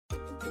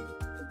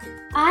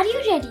Are you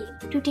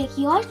ready to take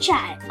your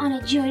child on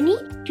a journey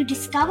to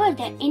discover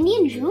their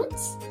Indian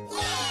roots?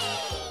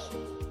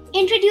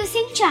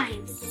 Introducing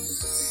Chimes,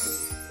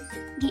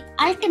 the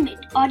ultimate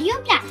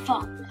audio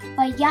platform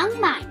for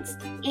young minds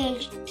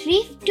aged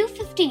 3 to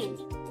 15.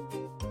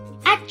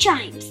 At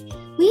Chimes,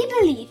 we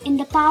believe in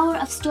the power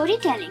of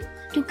storytelling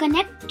to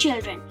connect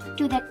children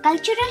to their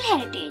cultural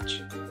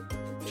heritage.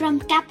 From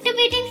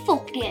captivating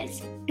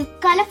folktales to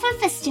colorful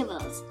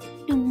festivals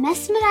to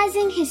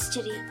mesmerizing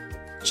history,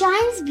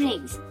 Chimes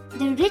brings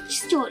the rich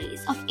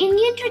stories of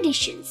Indian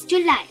traditions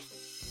to life.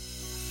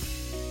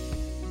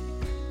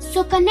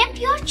 So connect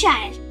your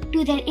child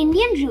to their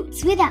Indian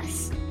roots with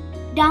us.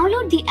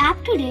 Download the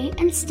app today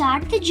and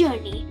start the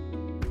journey.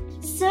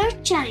 Search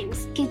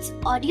Chimes Kids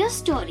Audio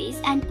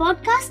Stories and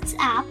Podcasts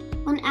app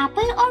on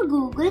Apple or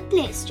Google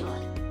Play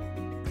Store.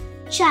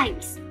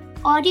 Chimes,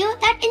 audio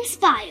that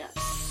inspires.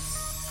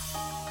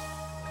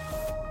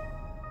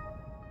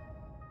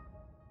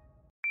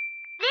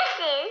 This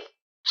is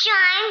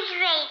Chimes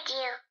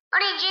Radio,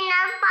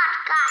 original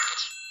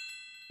podcast.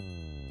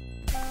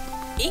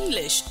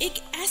 English एक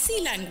ऐसी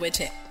language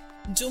है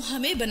जो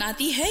हमें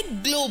बनाती है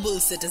global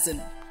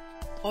citizen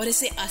और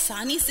इसे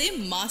आसानी से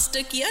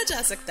मास्टर किया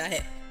जा सकता है।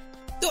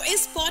 तो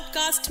इस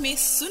पॉडकास्ट में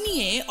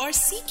सुनिए और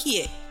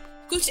सीखिए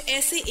कुछ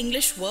ऐसे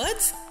इंग्लिश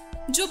वर्ड्स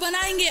जो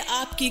बनाएंगे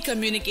आपकी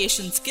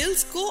कम्युनिकेशन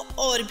स्किल्स को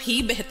और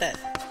भी बेहतर।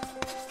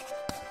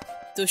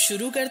 तो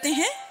शुरू करते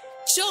हैं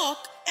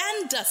चॉक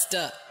एंड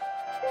डस्टर।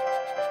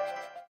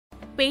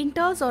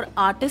 पेंटर्स और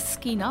आर्टिस्ट्स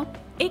की ना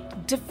एक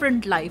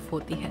डिफरेंट लाइफ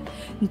होती है।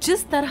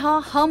 जिस तरह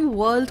हम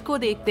वर्ल्ड को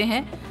देखते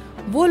हैं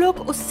वो लोग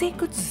उससे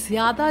कुछ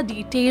ज्यादा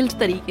डिटेल्ड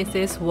तरीके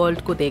से इस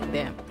वर्ल्ड को देखते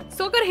हैं।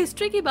 सो अगर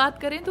हिस्ट्री की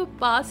बात करें तो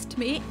पास्ट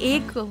में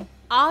एक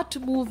आर्ट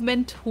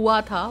मूवमेंट हुआ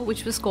था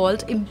which was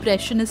called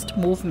impressionist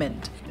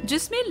movement,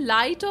 जिसमें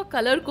लाइट और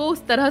कलर को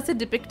उस तरह से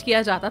डिपिक्ट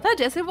किया जाता था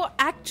जैसे वो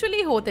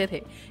एक्चुअली होते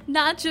थे,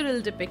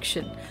 natural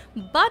depiction.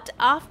 But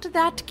after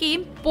that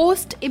came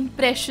post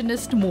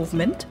impressionist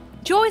movement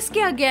जो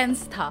इसके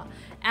अगेंस्ट था,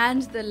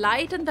 and the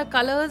light and the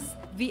colors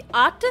the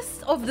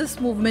artists of this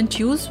movement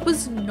used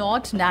was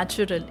not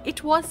natural,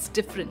 it was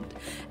different.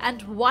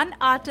 And one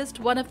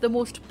artist, one of the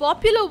most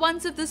popular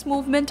ones of this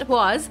movement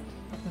was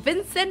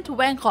Vincent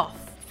van Gogh,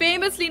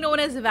 famously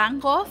known as Van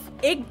Gogh,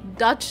 एक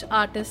Dutch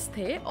artist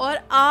थे और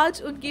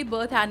आज उनकी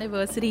birth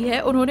anniversary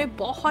है। उन्होंने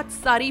बहुत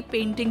सारी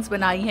paintings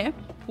बनाई हैं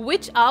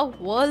which are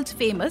world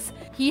famous.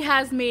 He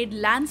has made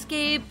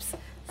landscapes,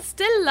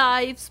 still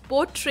lifes,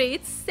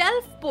 portraits,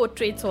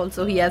 self-portraits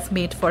also he has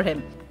made for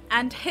him.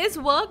 And his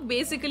work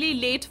basically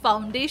laid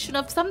foundation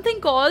of something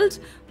called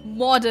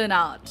modern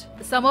art.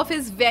 Some of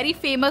his very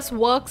famous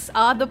works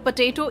are the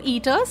Potato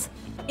Eaters.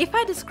 If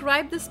I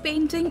describe this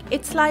painting,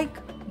 it's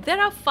like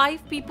there are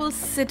 5 people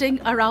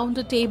sitting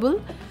around a table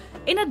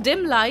in a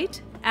dim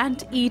light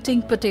and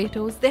eating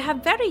potatoes. They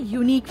have very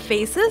unique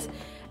faces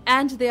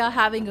and they are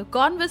having a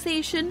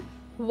conversation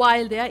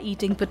while they are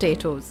eating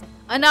potatoes.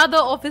 Another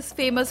of his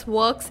famous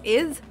works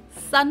is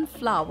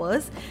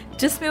Sunflowers,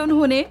 जिसमें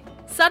उन्होंने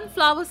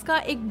sunflowers का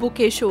एक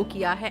bouquet show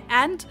किया है.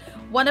 And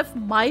one of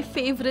my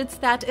favorites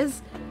that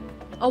is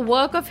a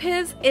work of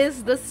his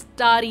is the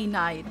Starry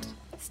Night.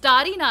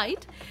 Starry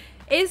Night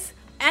is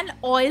an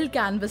oil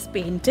canvas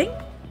painting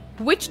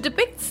which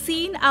depicts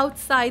scene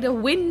outside a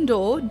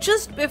window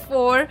just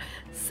before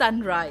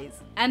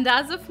sunrise. And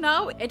as of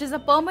now, it is a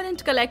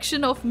permanent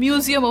collection of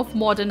Museum of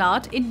Modern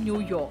Art in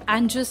New York.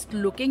 And just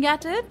looking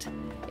at it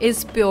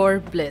is pure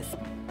bliss.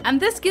 And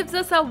this gives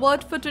us our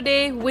word for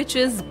today, which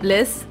is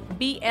bliss,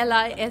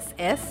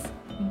 B-L-I-S-S.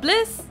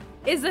 Bliss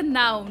is a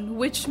noun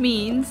which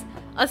means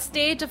a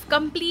state of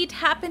complete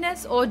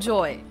happiness or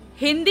joy.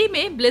 Hindi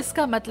में bliss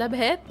का मतलब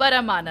है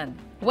परमानंद.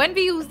 When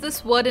we use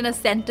this word in a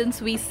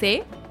sentence, we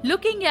say,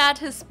 looking at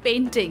his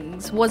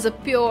paintings was a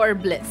pure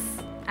bliss.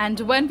 And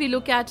when we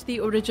look at the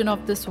origin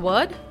of this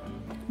word,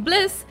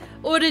 bliss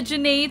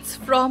originates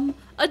from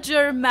a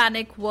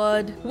Germanic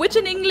word, which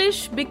in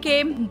English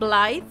became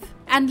blithe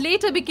and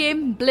later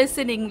became bliss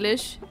in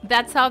English.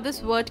 That's how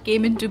this word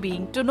came into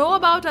being. To know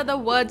about other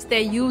words,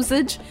 their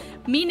usage,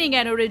 meaning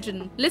and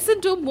origin,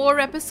 listen to more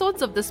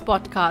episodes of this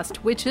podcast,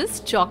 which is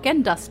Chalk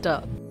and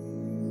Duster.